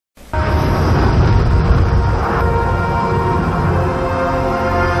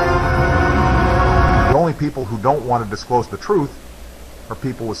people who don't want to disclose the truth are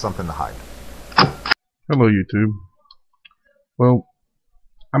people with something to hide. Hello YouTube. Well,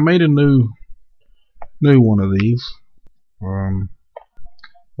 I made a new one of these. The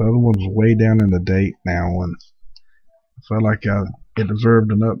other one's way down in the date now, and I felt like it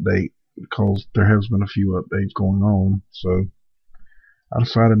deserved an update because there has been a few updates going on. So I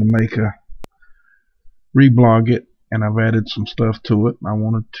decided to reblog it, and I've added some stuff to it. I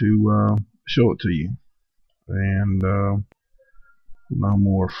wanted to show it to you. And no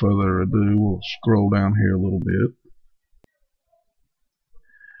more further ado, we'll scroll down here a little bit.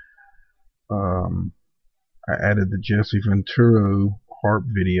 I added the Jesse Ventura HAARP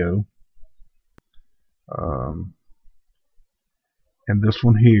video, and this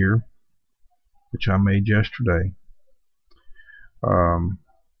one here, which I made yesterday.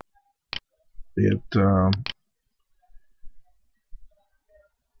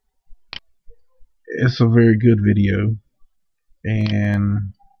 It's a very good video,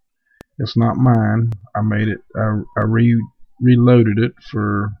 and it's not mine. I made it. I reloaded it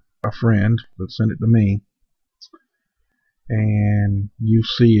for a friend that sent it to me, and you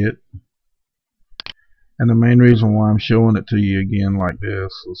see it. And the main reason why I'm showing it to you again like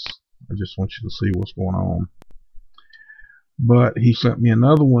this is I just want you to see what's going on. But he sent me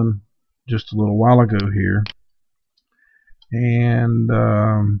another one just a little while ago here,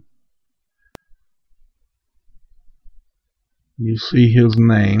 and you see his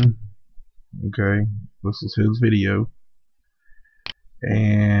name. Okay, this is his video,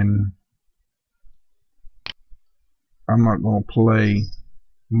 and I'm not going to play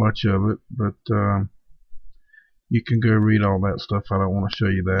much of it, but you can go read all that stuff. I don't want to show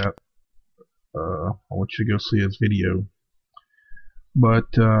you that. I want you to go see his video.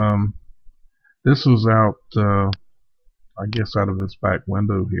 But this was out, I guess, out of his back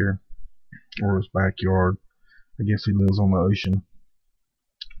window here, or his backyard. I guess he lives on the ocean.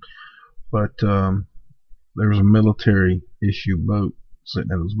 But there's a military issue boat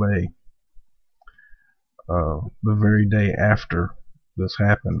sitting in his bay the very day after this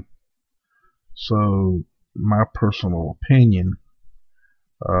happened. So my personal opinion,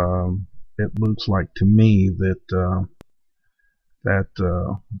 it looks like to me that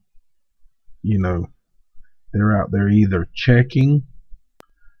you know, they're out there either checking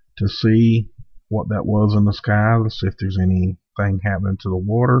to see what that was in the sky, to see if there's anything happening to the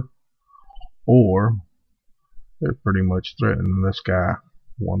water, or they're pretty much threatening this guy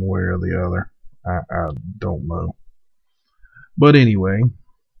one way or the other. I don't know. But anyway,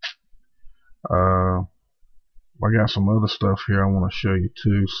 I got some other stuff here I want to show you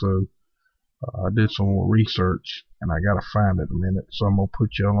too. So I did some more research, and I gotta find it a minute. So I'm gonna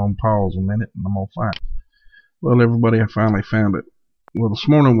put y'all on pause a minute, and I'm gonna find it. Well, everybody, I finally found it. Well, this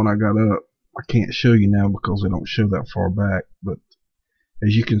morning when I got up, I can't show you now because they don't show that far back, but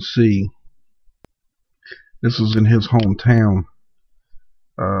as you can see, this is in his hometown.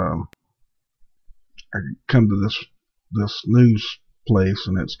 I come to this news place,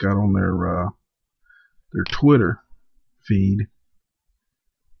 and it's got on their Twitter feed,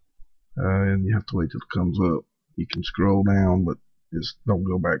 and you have to wait till it comes up. You can scroll down, but just don't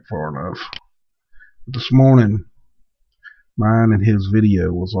go back far enough. But this morning, mine and his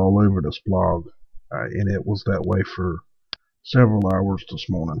video was all over this blog, and it was that way for several hours this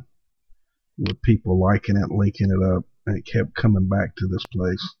morning, with people liking it, linking it up, and it kept coming back to this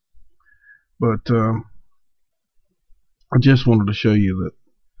place. But I just wanted to show you that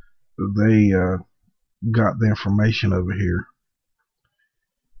they got the information over here,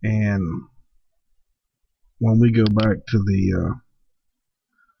 and when we go back to the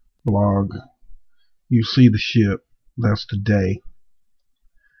blog, you see the ship. That's today.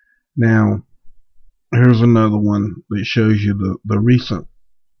 Now here's another one that shows you the recent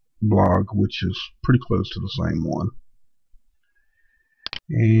blog, which is pretty close to the same one.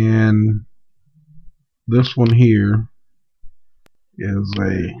 And this one here is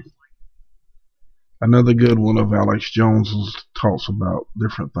another good one of Alex Jones's. Talks about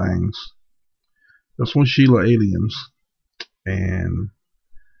different things. This one's Sheila Aliens, and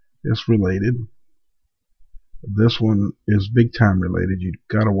it's related. This one is big time related. You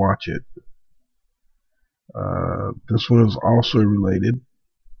gotta watch it. This one is also related.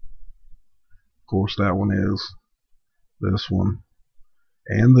 Of course, that one is. This one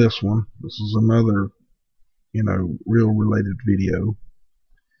and this one. This is another, real related video.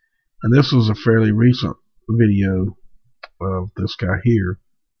 And this is a fairly recent video of this guy here,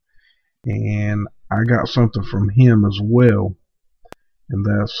 and I got something from him as well, and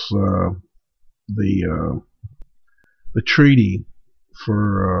that's the treaty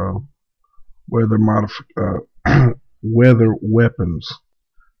for weather weather weapons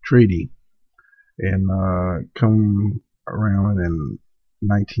treaty, and come around in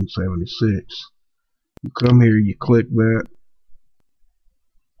 1976. You come here, you click that.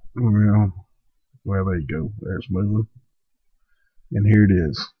 Well, there you go. There's moving, and here it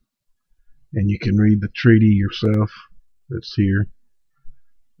is. And you can read the treaty yourself. It's here.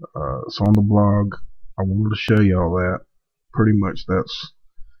 It's on the blog. I wanted to show you all that. Pretty much that's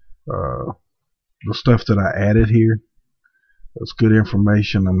the stuff that I added here. That's good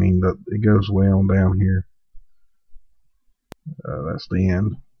information. I mean, it goes way on down here. That's the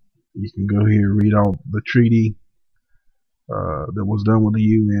end. You can go here, read all the treaty that was done with the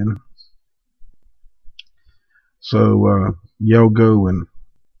UN. So y'all go and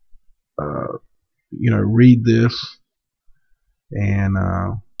read this, and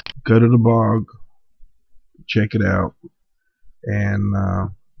go to the blog, check it out,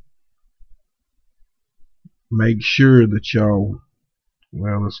 and make sure that y'all,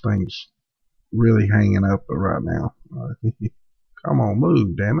 well, this thing's really hanging up right now. Come on,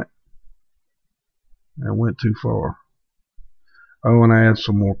 move, damn it. I went too far. Oh, and I add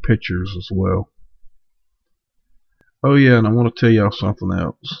some more pictures as well. Oh yeah, and I want to tell y'all something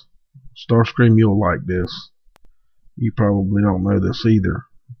else. Starscream, you'll like this. You probably don't know this either,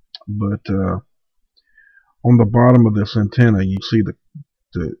 but on the bottom of this antenna, you see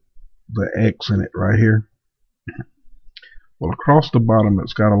the X in it right here. Well, across the bottom,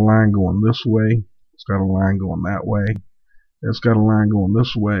 it's got a line going this way. It's got a line going that way. It's got a line going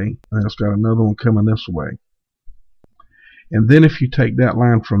this way, and it's got another one coming this way. And then if you take that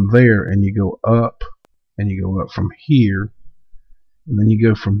line from there and you go up, and you go up from here, and then you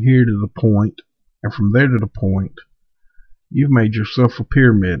go from here to the point, and from there to the point, you've made yourself a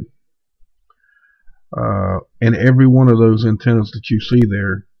pyramid. And every one of those antennas that you see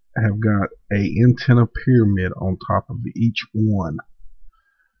there have got a antenna pyramid on top of each one.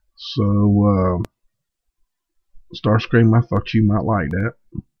 So Starscream, I thought you might like that.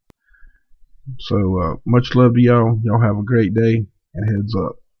 So much love to y'all. Y'all have a great day, and heads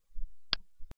up.